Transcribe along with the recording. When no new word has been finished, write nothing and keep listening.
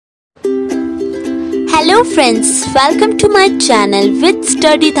Hello friends, welcome to my channel with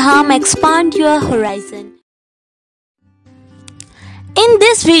Study Dham Expand Your Horizon. In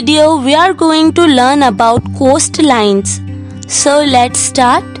this video, we are going to learn about coastlines. So let's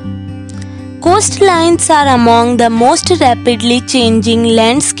start. Coastlines are among the most rapidly changing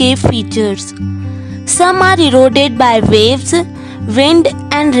landscape features. Some are eroded by waves, wind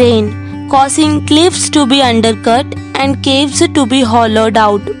and rain, causing cliffs to be undercut and caves to be hollowed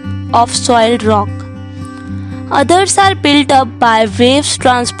out of soiled rock. Others are built up by waves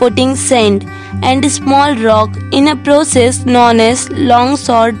transporting sand and small rock in a process known as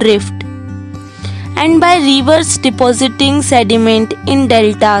longshore drift, and by rivers depositing sediment in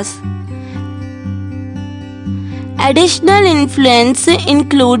deltas. Additional influence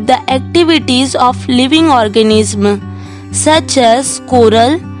include the activities of living organisms such as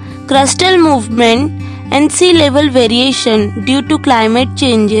coral, crustal movement, and sea level variation due to climate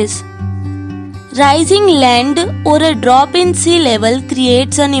changes. Rising land or a drop in sea level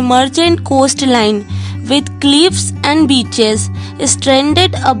creates an emergent coastline with cliffs and beaches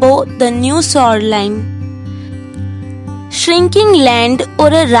stranded above the new shoreline. Shrinking land or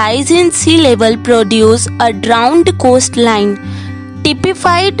a rise in sea level produce a drowned coastline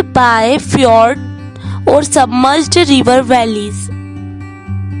typified by FIORD or submerged river valleys.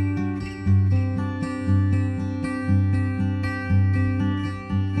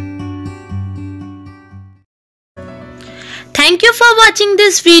 Thank you for watching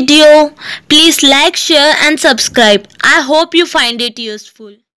this video. Please like, share and subscribe. I hope you find it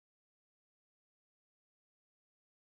useful.